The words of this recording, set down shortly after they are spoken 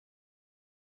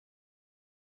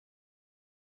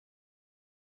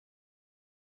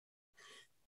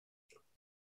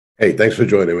Hey, thanks for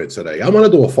joining me today. I'm going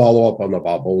to do a follow-up on the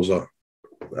Barboza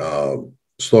uh,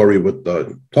 story with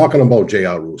talking about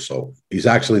J.R. Russo. He's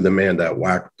actually the man that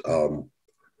whacked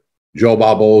Joe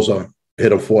Barboza,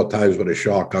 hit him 4 times with a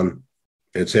shotgun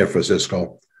in San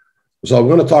Francisco. So I'm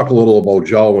going to talk a little about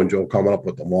Joe and Joe coming up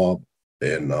with the mob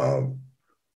and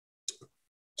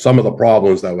some of the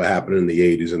problems that were happening in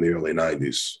the 80s and the early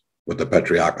 90s with the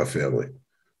Petriacca family.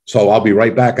 So I'll be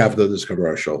right back after this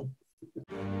commercial.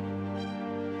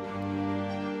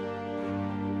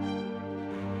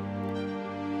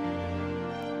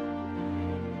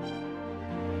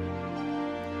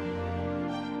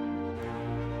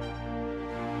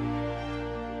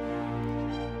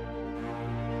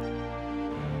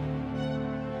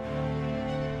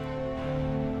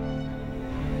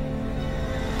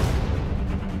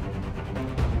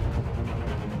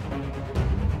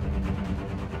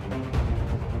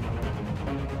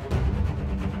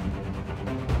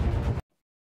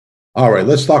 All right,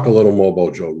 let's talk a little more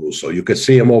about Joe Russo. You could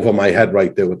see him over my head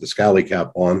right there with the scally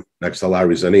cap on next to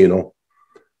Larry Zannino,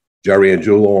 Jerry and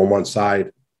Julo on one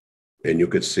side, and you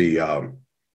could see Joe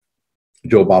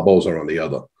Barboza on the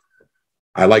other.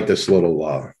 I like this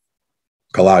little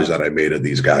collage that I made of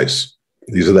these guys.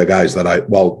 These are the guys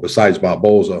that besides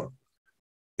Barboza,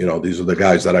 these are the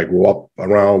guys that I grew up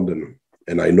around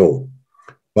and I knew.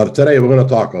 But today we're going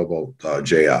to talk about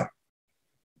J.R.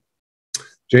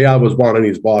 J.R. was born in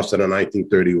East Boston in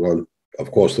 1931,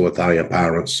 of course, to Italian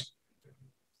parents.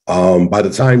 By the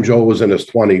time Joe was in his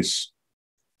 20s,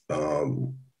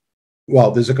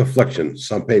 there's a confliction.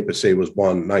 Some papers say he was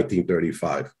born in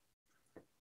 1935.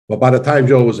 But by the time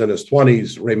Joe was in his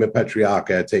 20s, Raymond Petriacca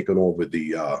had taken over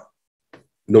the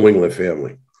New England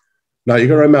family. Now, you're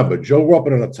going to remember, Joe grew up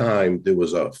in a time there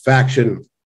was a faction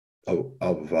of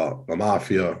the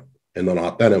Mafia in the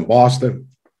North End in Boston.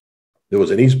 There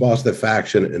was an East Boston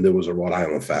faction, and there was a Rhode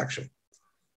Island faction.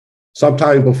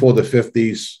 Sometime before the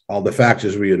 50s, all the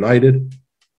factions reunited,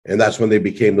 and that's when they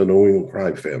became the New England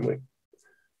crime family.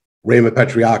 Raymond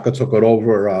Petriacca took it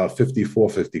over 54,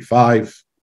 55,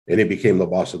 and he became the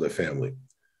boss of the family.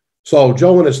 So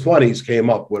Joe in his 20s came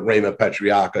up with Raymond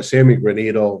Petriacca, Sammy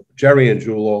Granito, Jerry and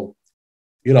Julo,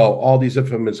 all these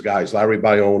infamous guys, Larry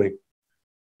Bione.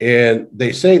 And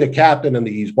they say the captain in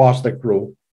the East Boston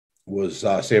crew was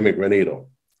Sammy Granito.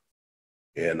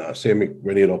 And Sammy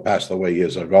Granito passed away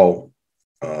years ago.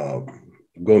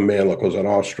 Good man, La Cosa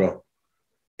Nostra.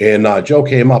 And Joe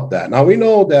came up that. Now, we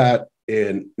know that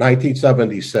in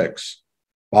 1976,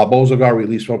 Barboza got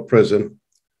released from prison.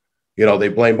 They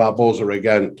blame Barboza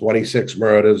again, 26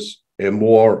 murders and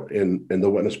more in the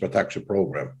Witness Protection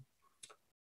Program.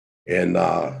 And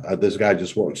this guy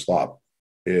just wouldn't stop.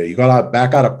 He got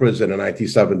back out of prison in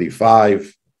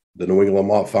 1975. The New England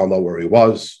mob found out where he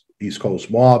was, East Coast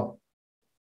mob.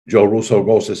 Joe Russo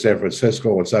goes to San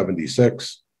Francisco in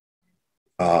 76.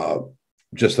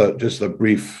 Just a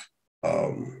brief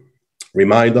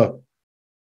reminder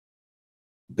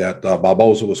that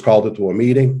Barboza was called into a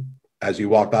meeting. As he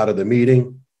walked out of the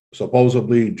meeting,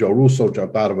 supposedly Joe Russo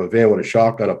jumped out of a van with a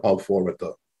shotgun and pumped forward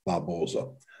to Barboza.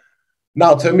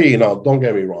 Now, to me, don't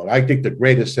get me wrong, I think the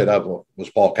greatest hit ever was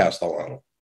Paul Castellano.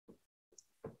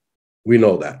 We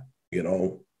know that,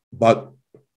 but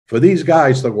for these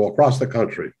guys to go across the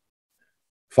country,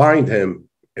 find him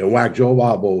and whack Joe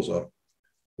Barboza,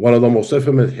 one of the most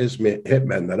infamous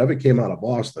hitmen that ever came out of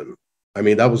Boston, I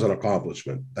mean, that was an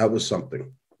accomplishment. That was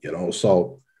something,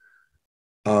 So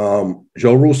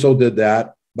Joe Russo did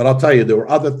that, but I'll tell you, there were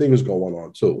other things going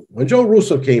on too. When Joe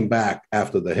Russo came back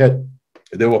after the hit,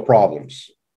 there were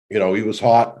problems. He was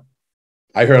hot.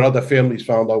 I heard other families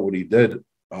found out what he did,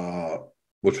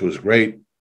 which was great,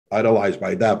 idolized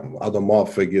by that, other mob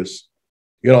figures.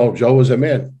 Joe was a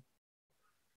man.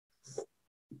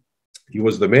 He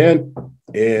was the man,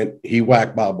 and he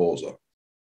whacked Barboza.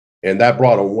 And that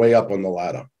brought him way up on the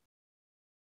ladder.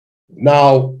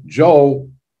 Now,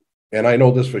 Joe, and I know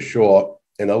this for sure,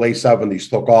 in the late 70s,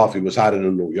 took off. He was hiding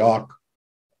in New York,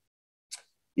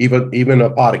 even a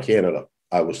part of Canada,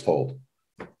 I was told.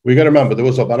 We got to remember, there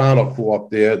was a banana crew up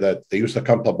there that they used to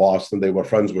come to Boston. They were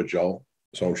friends with Joe.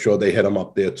 So I'm sure they hit him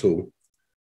up there too.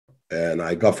 And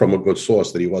I got from a good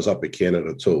source that he was up in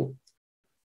Canada too.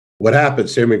 What happened,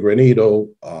 Sammy Granito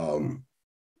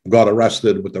got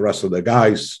arrested with the rest of the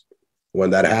guys. When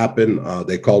that happened,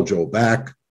 they called Joe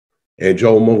back. And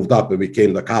Joe moved up and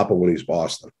became the capo in East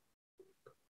Boston.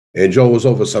 And Joe was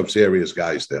over some serious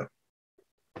guys there.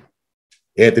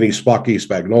 Anthony Spucky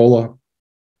Spagnola,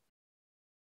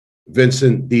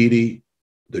 Vincent Didi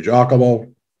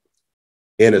DiGiacomo,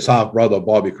 and his half brother,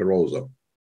 Bobby Carrozza.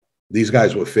 These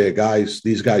guys were fair guys.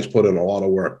 These guys put in a lot of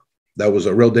work. That was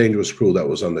a real dangerous crew that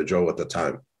was under Joe at the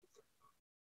time.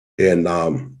 And,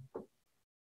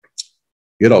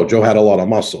 you know, Joe had a lot of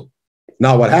muscle.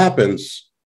 Now, what happens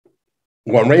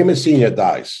when Raymond Sr.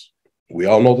 dies, we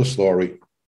all know the story,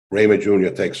 Raymond Jr.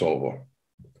 takes over.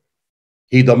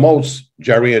 He demotes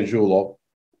Jerry Angiulo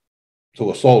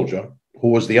to a soldier who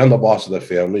was the underboss of the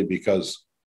family because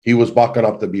he was bucking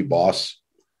up to be boss.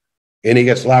 And he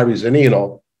gets Larry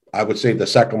Zannino, I would say the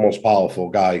second most powerful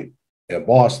guy in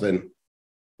Boston,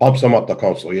 bumps him up to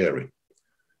consigliere.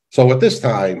 So at this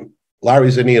time, Larry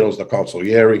Zannino's the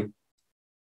consigliere.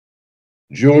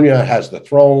 Junior has the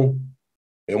throne,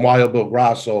 and Wild Bill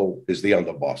Grasso is the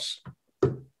underboss.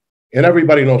 And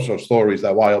everybody knows from stories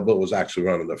that Wild Bill was actually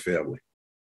running the family.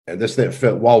 And this didn't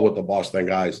fit well with the Boston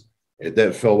guys. It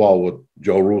didn't fit well with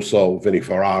Joe Russo, Vinnie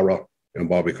Ferrara, and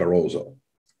Bobby Carosa,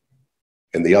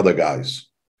 and the other guys.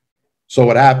 So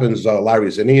what happens, Larry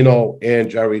Zannino and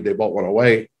Jerry, they both went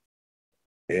away.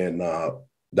 And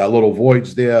that little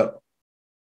void's there.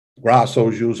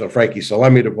 Grasso's using Frankie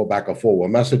Salemi to go back and forth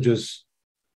with messages.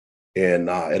 And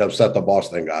it upset the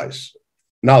Boston guys.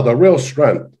 Now, the real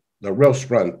strength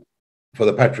for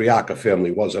the Petriacca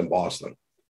family was in Boston.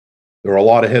 There were a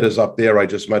lot of hitters up there. I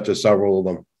just mentioned several of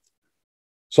them.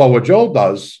 So what Joe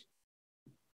does,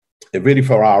 and Vinnie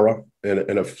Ferrara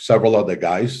and several other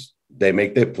guys, they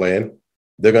make their plan.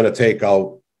 They're going to take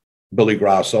out Billy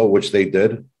Grasso, which they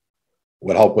did.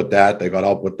 With help with that, they got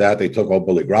help with that. They took out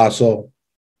Billy Grasso,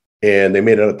 and they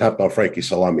made an attempt on Frankie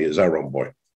Salemi as their own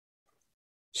boy.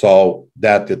 So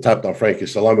that attempt on Frankie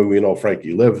Salemi, we know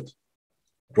Frankie lived,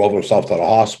 drove himself to the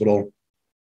hospital.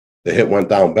 The hit went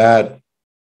down bad,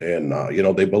 and you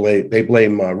know, they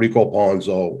blame Rico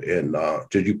Ponzo and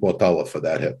Gigi Portella for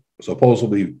that hit.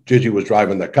 Supposedly, Gigi was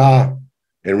driving the car,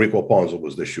 and Rico Ponzo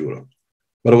was the shooter,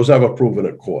 but it was never proven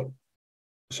in court.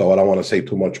 So I don't want to say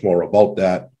too much more about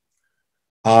that.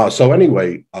 So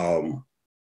anyway,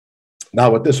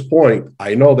 now at this point,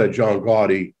 I know that John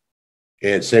Gotti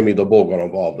and Sammy the Bull got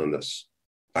involved in this.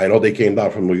 I know they came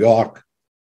down from New York.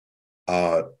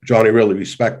 Johnny really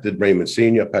respected Raymond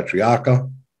Sr.,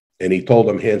 Petriacca, and he told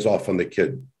them hands off on the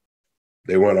kid.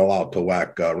 They weren't allowed to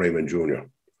whack Raymond Jr.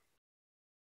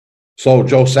 So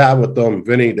Joe sat with them,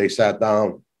 Vinny, they sat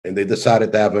down, and they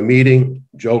decided to have a meeting.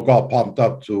 Joe got pumped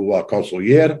up to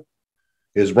consigliere.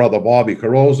 His brother, Bobby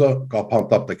Carosa, got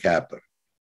pumped up to captain.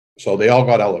 So they all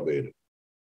got elevated.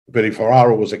 Vinnie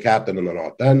Ferrara was a captain in the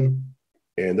North End,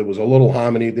 and there was a little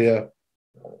harmony there.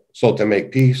 So to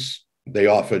make peace, they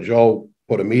offered Joe,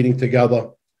 put a meeting together,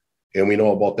 and we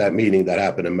know about that meeting that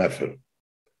happened in Medford.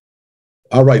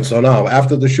 All right, so now,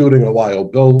 after the shooting of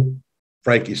Wild Bill,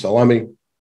 Frankie Salemi,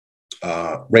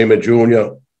 Raymond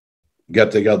Jr.,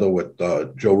 get together with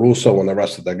Joe Russo and the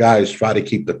rest of the guys, try to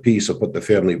keep the peace and put the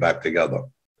family back together.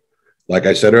 Like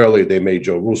I said earlier, they made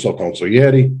Joe Russo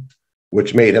consigliere,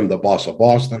 which made him the boss of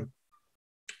Boston.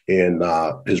 And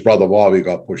his brother Bobby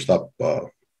got pushed up,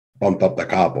 bumped up to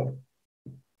Capo.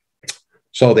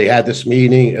 So they had this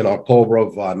meeting in October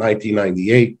of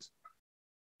 1998.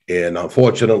 And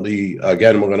unfortunately,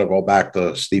 again, we're going to go back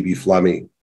to Stevie Fleming.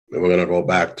 And we're going to go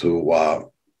back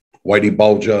to Whitey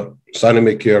Bulger, Sonny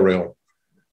Mercurial.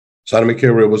 Sonny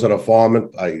Mercurial was an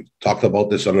informant. I talked about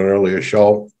this on an earlier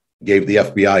show. Gave the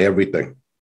FBI everything,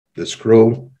 this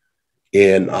crew.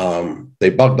 And they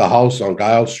bugged the house on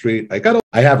Giles Street.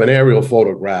 I have an aerial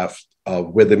photograph of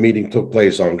where the meeting took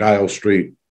place on Giles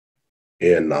Street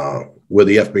and where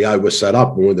the FBI was set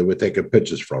up and where they were taking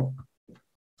pictures from.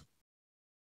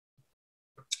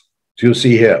 So you'll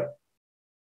see here,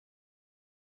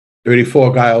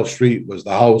 34 Giles Street was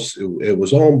the house. It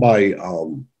was owned by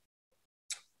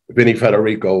Vinnie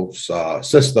Federico's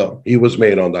sister. He was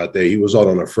made on that day. He was out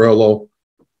on a furlough.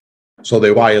 So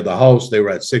they wired the house. They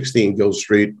were at 16 Gill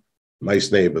Street.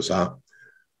 Nice neighbors, huh?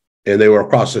 And they were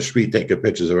across the street taking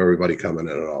pictures of everybody coming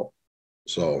in and out.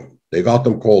 So they got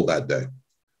them cold that day.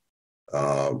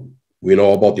 We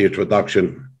know about the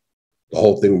introduction. The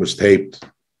whole thing was taped,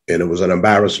 and it was an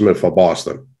embarrassment for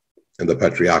Boston and the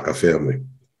Petriacca family.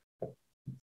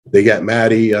 They get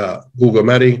Matty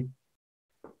Guglielmetti,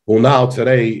 who now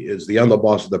today is the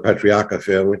underboss of the Petriacca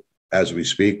family as we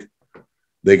speak.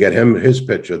 They get him his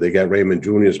picture. They get Raymond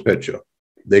Jr.'s picture.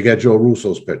 They get Joe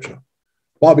Russo's picture.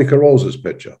 Bobby Carosa's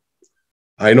picture.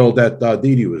 I know that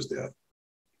Didi was there.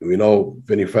 We know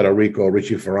Vinnie Federico,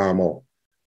 Richie Ferramo.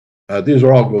 These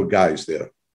are all good guys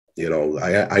there. You know,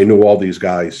 I knew all these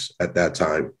guys at that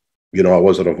time. You know, I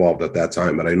wasn't involved at that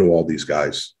time, but I knew all these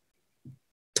guys,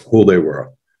 who they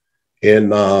were.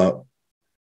 And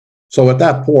so at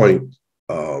that point,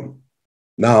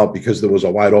 now, because there was a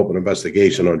wide open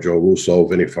investigation on Joe Russo,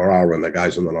 Vinnie Ferrara, and the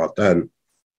guys in the North End,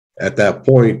 at that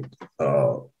point,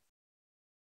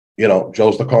 you know,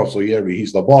 Joe's the consigliere,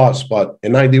 he's the boss, but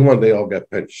in 91, they all get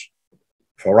pinched.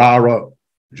 Ferrara,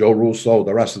 Joe Russo,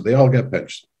 the rest of they all get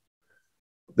pinched.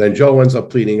 Then Joe ends up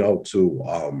pleading out to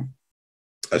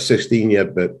a 16-year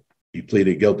bit. He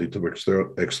pleaded guilty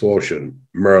to extortion,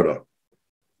 murder,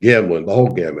 gambling, the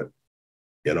whole gamut,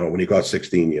 you know, when he got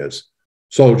 16 years.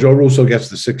 So Joe Russo gets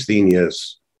the 16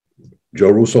 years. Joe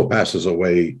Russo passes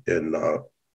away in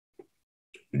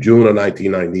June of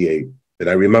 1998. And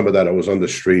I remember that I was on the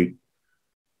street.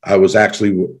 I was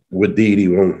actually with Dee Dee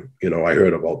when, you know, I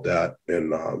heard about that.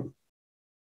 And,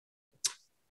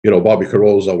 you know, Bobby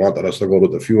Carosa wanted us to go to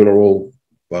the funeral,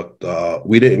 but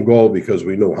we didn't go because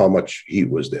we knew how much heat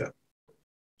was there.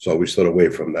 So we stood away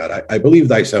from that. I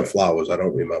believe I sent flowers. I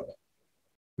don't remember.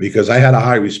 Because I had a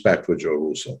high respect for Joe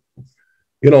Russo.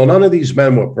 You know, none of these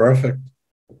men were perfect.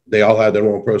 They all had their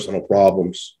own personal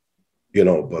problems, you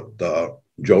know, but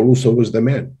Joe Russo was the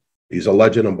man. He's a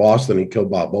legend in Boston. He killed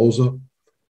Barboza.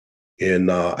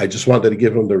 And I just wanted to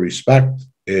give him the respect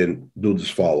and do this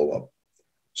follow-up.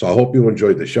 So I hope you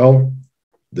enjoyed the show.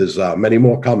 There's many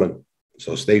more coming,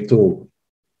 so stay tuned.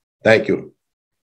 Thank you.